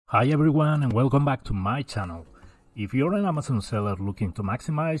Hi everyone and welcome back to my channel. If you're an Amazon seller looking to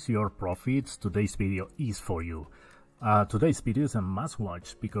maximize your profits, today's video is for you. Today's video is a must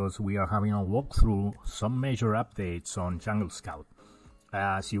watch because we are having a walkthrough some major updates on Jungle Scout.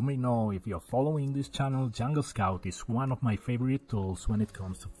 As you may know, if you're following this channel, Jungle Scout is one of my favorite tools when it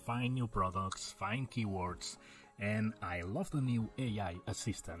comes to find new products, find keywords, and I love the new AI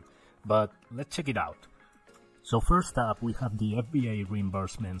assistant. But let's check it out. So first up, we have the FBA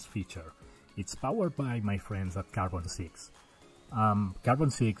Reimbursements feature. It's powered by my friends at Carbon6.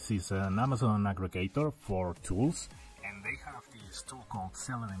 Carbon6 is an Amazon aggregator for tools, and they have this tool called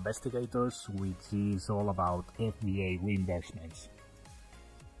Seller Investigators, which is all about FBA reimbursements.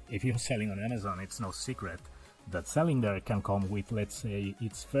 If you're selling on Amazon, it's no secret that selling there can come with, let's say,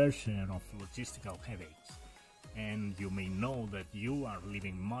 its fair share of logistical headaches. And you may know that you are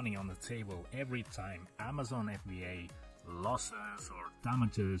leaving money on the table every time Amazon FBA losses or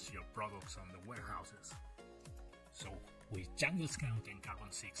damages your products on the warehouses. So with Jungle Scout and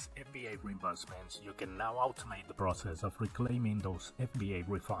Carbon6 FBA reimbursements, you can now automate the process of reclaiming those FBA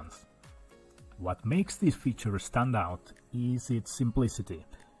refunds. What makes this feature stand out is its simplicity.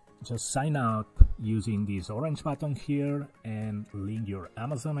 Just sign up using this orange button here and link your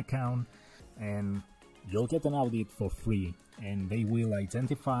Amazon account, and you'll get an audit for free, and they will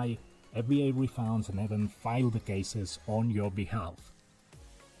identify FBA refunds and even file the cases on your behalf.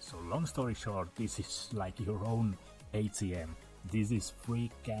 So long story short, this is like your own ATM. This is free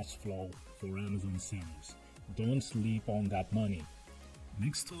cash flow for Amazon sellers. Don't sleep on that money.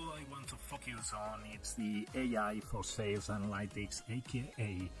 Next tool I want to focus on is the AI for Sales Analytics,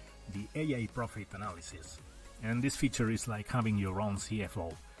 aka the AI Profit Analysis. And this feature is like having your own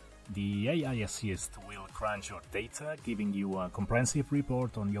CFO. The AI Assist will crunch your data, giving you a comprehensive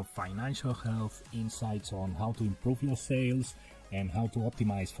report on your financial health, insights on how to improve your sales, and how to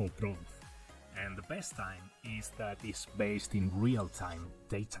optimize for growth. And the best time is that it's based in real-time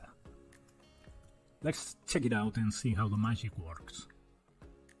data. Let's check it out and see how the magic works.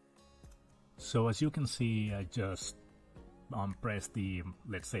 So as you can see, I just pressed the,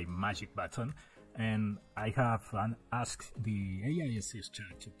 let's say, magic button, and I have asked the AI Assist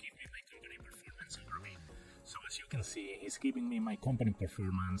chat to give me my company performance overview. So as you can see, he's giving me my company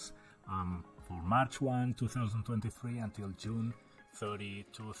performance for March 1, 2023 until June 30,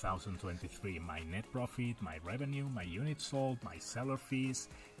 2023. My net profit, my revenue, my units sold, my seller fees,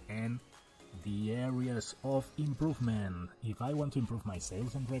 and the areas of improvement. If I want to improve my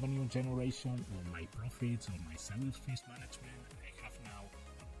sales and revenue generation, or my profits, or my seller fees management, I have now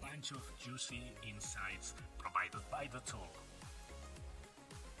a bunch of juicy insights provided by the tool.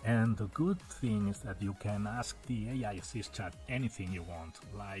 And the good thing is that you can ask the AI Assist chat anything you want,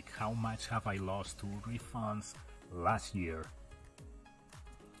 like how much have I lost to refunds last year.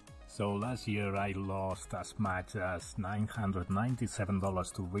 So last year I lost as much as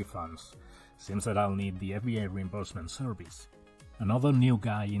 $997 to refunds. Seems that I'll need the FBA reimbursement service. Another new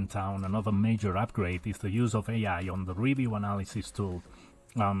guy in town, another major upgrade is the use of AI on the review analysis tool.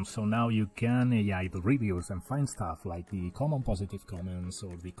 So now you can AI the reviews and find stuff like the common positive comments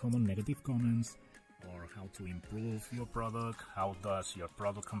or the common negative comments, or how to improve your product, how does your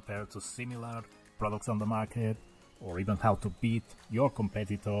product compare to similar products on the market, or even how to beat your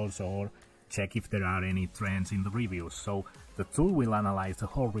competitors, or check if there are any trends in the reviews. So the tool will analyze the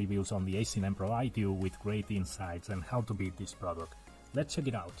whole reviews on the ACN and provide you with great insights on how to beat this product. Let's check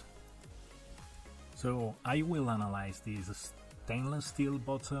it out. So I will analyze this stainless steel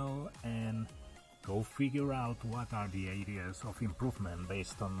bottle and go figure out what are the areas of improvement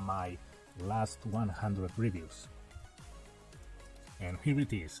based on my last 100 reviews. And here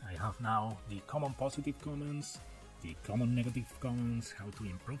it is. I have now the common positive comments, the common negative comments, how to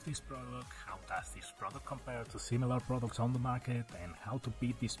improve this product, how does this product compare to similar products on the market, and how to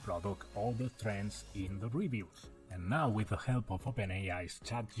beat this product, all the trends in the reviews. And now with the help of OpenAI's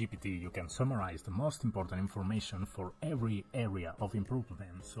ChatGPT, you can summarize the most important information for every area of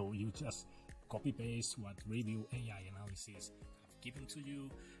improvement. So you just copy-paste what review AI analysis have given to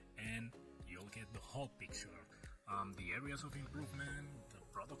you, and you'll get the whole picture. The areas of improvement, the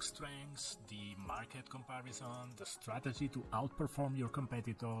product strengths, the market comparison, the strategy to outperform your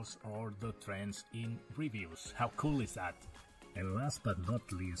competitors, or the trends in reviews. How cool is that? And last but not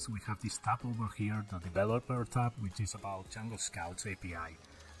least, we have this tab over here, the developer tab, which is about Jungle Scout's API.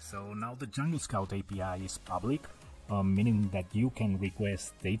 So now the Jungle Scout API is public, meaning that you can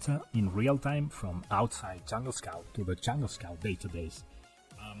request data in real time from outside Jungle Scout to the Jungle Scout database.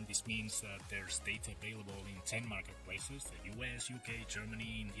 This means that there's data available in 10 marketplaces: the US, UK,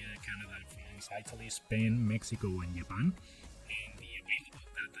 Germany, India, Canada, France, Italy, Spain, Mexico, and Japan. And the available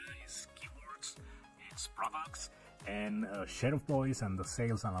data products, and share of voice and the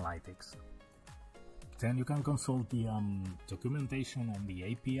sales analytics. Then you can consult the documentation on the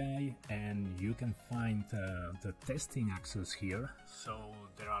API, and you can find the testing access here. So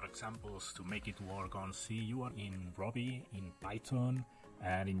there are examples to make it work on C, in Ruby, in Python,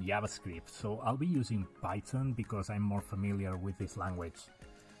 and in JavaScript. So I'll be using Python because I'm more familiar with this language.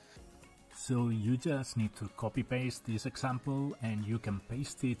 So you just need to copy paste this example, and you can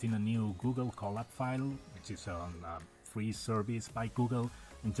paste it in a new Google Colab file, which is a free service by Google.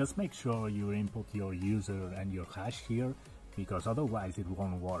 And just make sure you input your user and your hash here, because otherwise it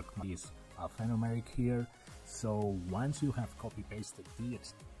won't work. This alphanumeric here. So once you have copy pasted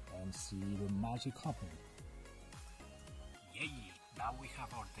this, and see the magic happen. Yay! Now we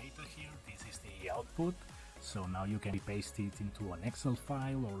have our data here. This is the output. So now you can paste it into an Excel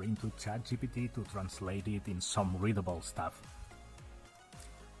file or into ChatGPT to translate it in some readable stuff.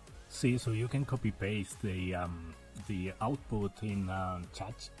 See, so you can copy paste the output in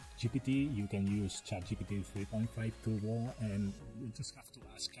ChatGPT. You can use ChatGPT 3.5 Turbo, and you just have to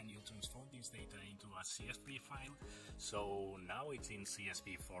ask, can you transform this data into a CSV file? So now it's in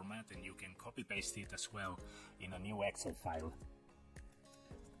CSV format, and you can copy paste it as well in a new Excel file.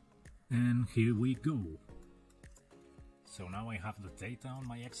 And here we go. So now I have the data on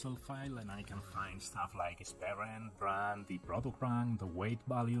my Excel file, and I can find stuff like parent, brand, the product rank, the weight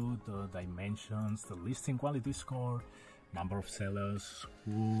value, the dimensions, the listing quality score, number of sellers,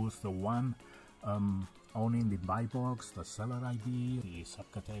 who's the one owning the buy box, the seller ID, the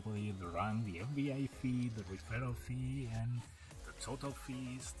subcategory, the rank, the FBA fee, the referral fee, and the total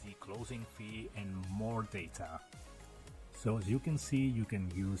fees, the closing fee, and more data. So as you can see, you can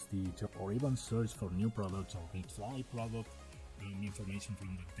use the or even search for new products or retry product information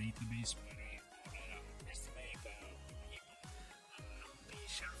from the database, or estimate the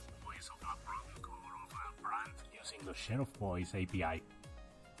share of voice of a product or of a brand using the share of voice API.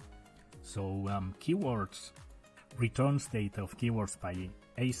 So keywords returns data of keywords by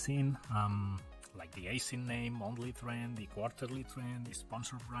ASIN, like the ASIN name, monthly trend, the quarterly trend, the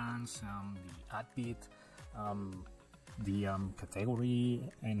sponsor brands, the ad bid, the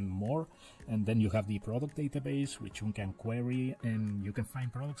category, and more. And then you have the product database, which you can query, and you can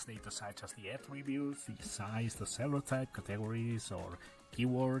find products data such as the ad reviews, the size, the seller type, categories or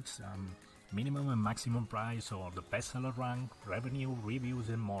keywords, minimum and maximum price, or the bestseller rank, revenue, reviews,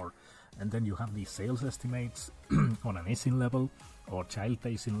 and more. And then you have the sales estimates on an ASIN level or child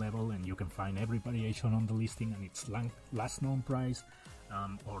ASIN level, and you can find every variation on the listing and its last known price,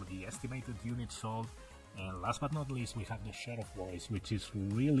 or the estimated units sold. And last but not least, we have the share of voice, which is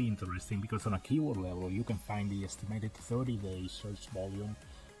really interesting because on a keyword level you can find the estimated 30-day search volume,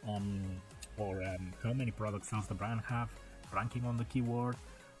 or how many products does the brand have ranking on the keyword,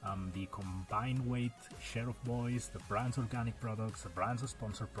 the combined weight, share of voice, the brand's organic products, the brand's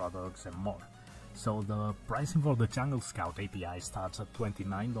sponsored products, and more. So the pricing for the Jungle Scout API starts at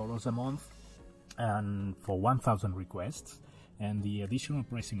 $29 a month and for 1,000 requests. And the additional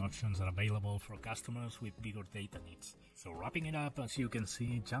pricing options are available for customers with bigger data needs. So wrapping it up, as you can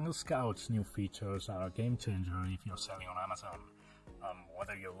see, Jungle Scout's new features are a game changer if you're selling on Amazon.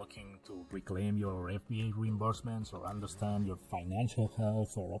 Whether you're looking to reclaim your FBA reimbursements, or understand your financial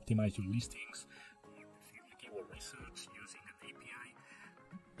health, or optimize your listings, or perform keyword research using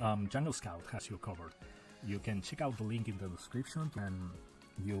an API, Jungle Scout has you covered. You can check out the link in the description, and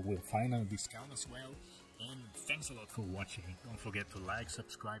you will find a discount as well. And thanks a lot for watching. Don't forget to like,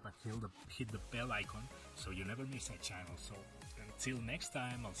 subscribe, and hit the bell icon so you never miss our channel. So until next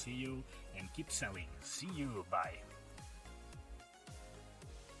time, I'll see you and keep selling. See you, bye.